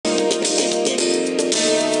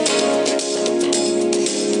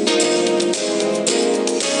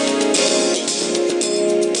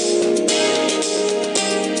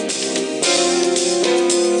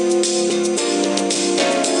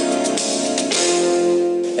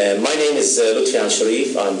My name is Lutfi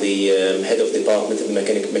Al-Sharif. I'm the head of Department of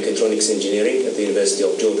Mechatronics Engineering at the University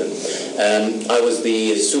of Jordan. I was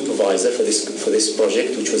the supervisor for this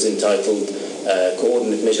project, which was entitled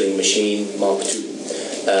Coordinate Measuring Machine Mark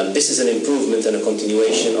II. This is an improvement and a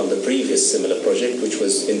continuation on the previous similar project, which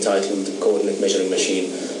was entitled Coordinate Measuring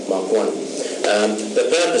Machine Mark I. The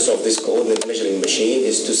purpose of this coordinate measuring machine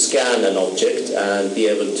is to scan an object and be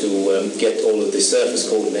able to get all of the surface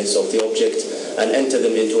coordinates of the object and enter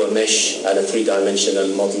them into a mesh and a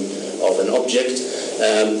three-dimensional model of an object.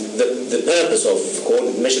 The purpose of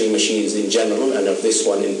coordinate measuring machines in general, and of this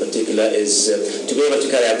one in particular, is to be able to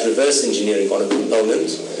carry out reverse engineering on a component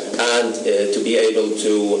and to be able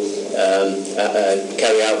to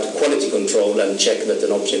carry out quality control and check that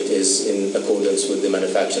an object is in accordance with the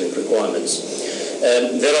manufacturing requirements.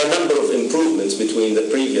 There are a number of improvements between the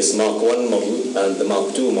previous Mark I model and the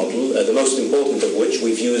Mark II model, the most important of which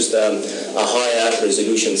we've used a higher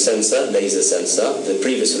resolution sensor, laser sensor. The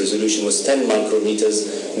previous resolution was 10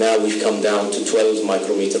 micrometers. Now we've come down to 12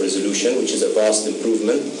 micrometer resolution, which is a vast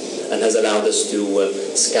improvement and has allowed us to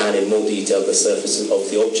scan in more detail the surface of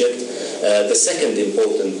the object. The second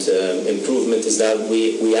important improvement is that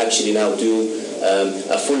we actually now do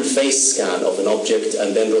a full face scan of an object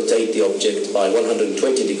and then rotate the object by 120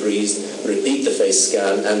 degrees, repeat the face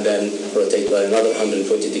scan, and then rotate by another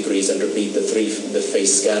 120 degrees and repeat the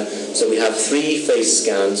face scan. So we have 3 face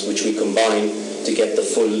scans which we combine to get the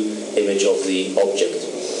full image of the object.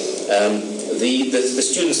 The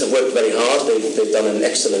students have worked very hard. They've done an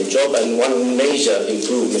excellent job, and one major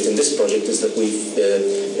improvement in this project is that we've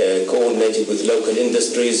coordinated with local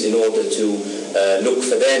industries in order to look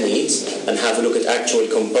for their needs and have a look at actual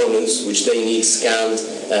components which they need scanned,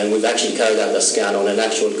 and we've actually carried out a scan on an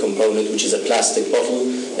actual component which is a plastic bottle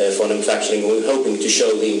for manufacturing. We're hoping to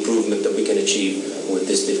show the improvement that we can achieve with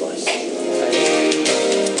this device.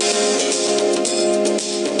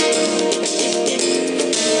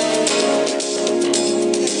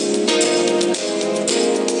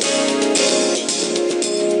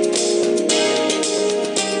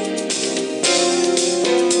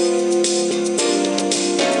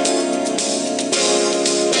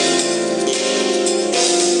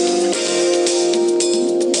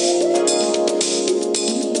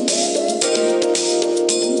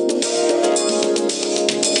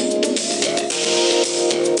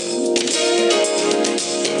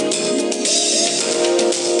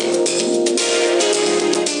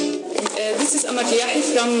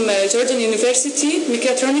 From Jordan University,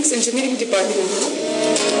 Mechatronics Engineering Department.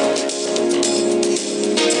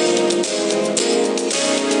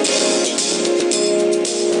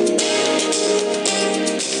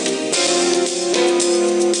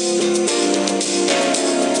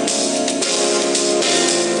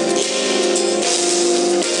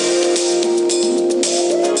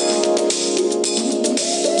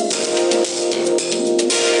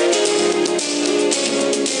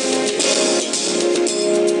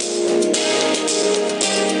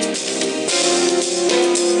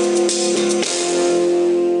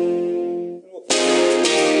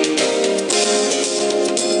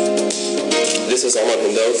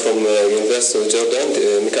 From University of Jordan,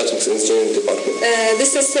 Mechatronics Engineering Department.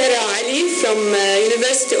 This is Sarah Ali from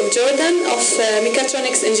University of Jordan of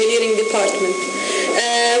Mechatronics Engineering Department.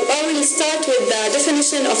 I will start with the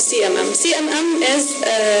definition of CMM. CMM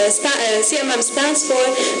stands for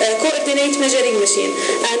Coordinate Measuring Machine,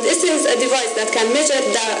 and this is a device that can measure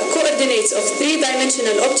the coordinates of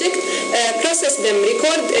 3-dimensional objects, process them,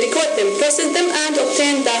 record them, process them, and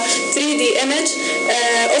obtain the 3D image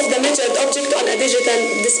of the measured object on a digital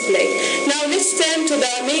display. Now let's turn to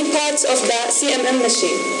the main parts of the CMM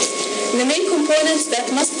machine. The main components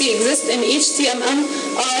that must exist in each CMM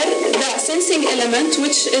are the sensing element,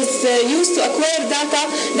 which is used to acquire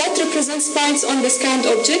data that represents points on the scanned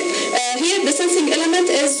object. Here the sensing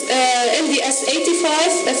element is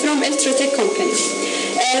LDS85 from Ultratech company.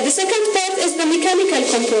 The second part is the mechanical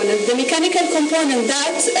component. The mechanical component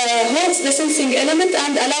that holds the sensing element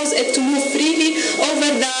and allows it to move freely over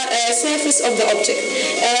the surface of the object.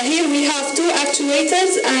 Here we have 2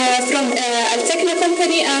 actuators from Al-Techna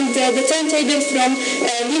company and the turntable from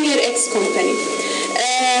Linear X company.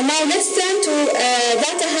 Now let's turn to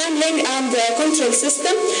data handling and control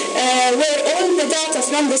system, where all the data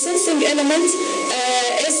from the sensing element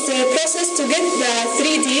is processed to get the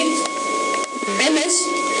 3D image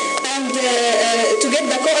and to get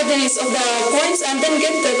the coordinates of the points and then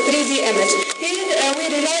get the 3D image. Here we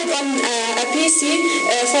relied on a PC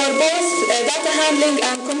for both data handling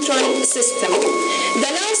and control system. The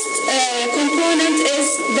last component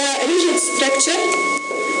is the rigid structure,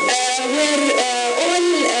 where all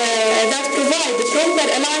that provides provide the proper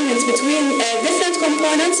alignment between different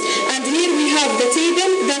components, and here we have the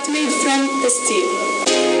table that made from the steel.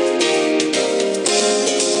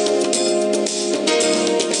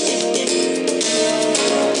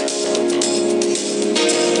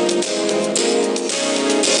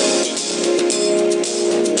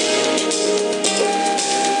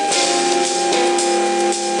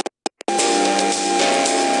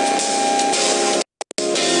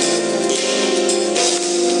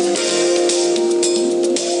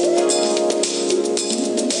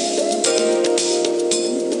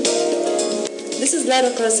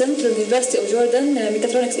 From the University of Jordan,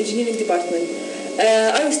 Mechatronics Engineering Department.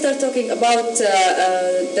 I will start talking about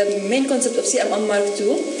the main concept of CMM Mark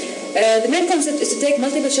II. The main concept is to take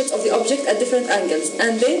multiple shots of the object at different angles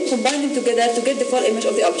and then combine them together to get the full image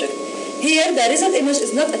of the object. Here, the result image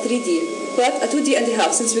is not a 3D, but a 2D and a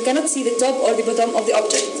half, since we cannot see the top or the bottom of the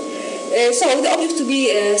object. So the object to be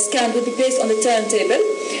scanned will be placed on the turntable.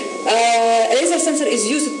 A laser sensor is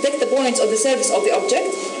used to detect the points of the surface of the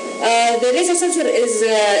object. The laser sensor is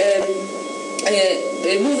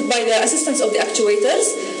moved by the assistance of the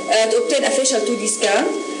actuators to obtain a facial 2D scan.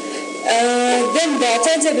 Then the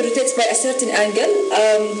turntable rotates by a certain angle.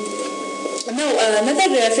 Now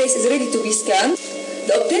another face is ready to be scanned.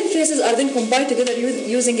 The obtained faces are then combined together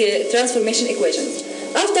using a transformation equation.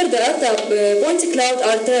 After that, the point cloud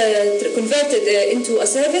are converted into a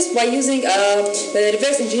surface by using a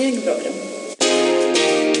reverse engineering program.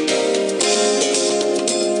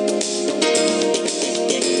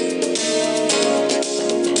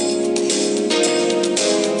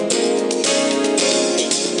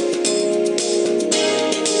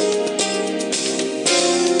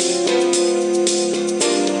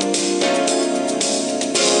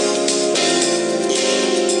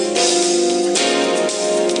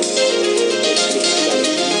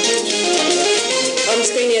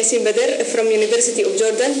 From University of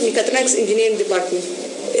Jordan, Mechatronics Engineering Department.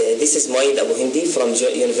 This is Moeed Abu Hindi from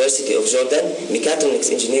University of Jordan, Mechatronics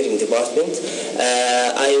Engineering Department.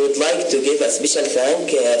 I would like to give a special thank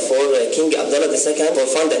for King Abdullah II for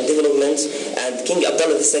fund and development, and King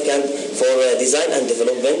Abdullah II for design and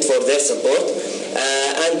development for their support.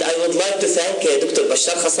 And I would like to thank Dr.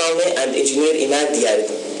 Bashar Khassame and Engineer Imad Diyari.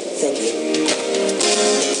 Thank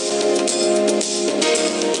you.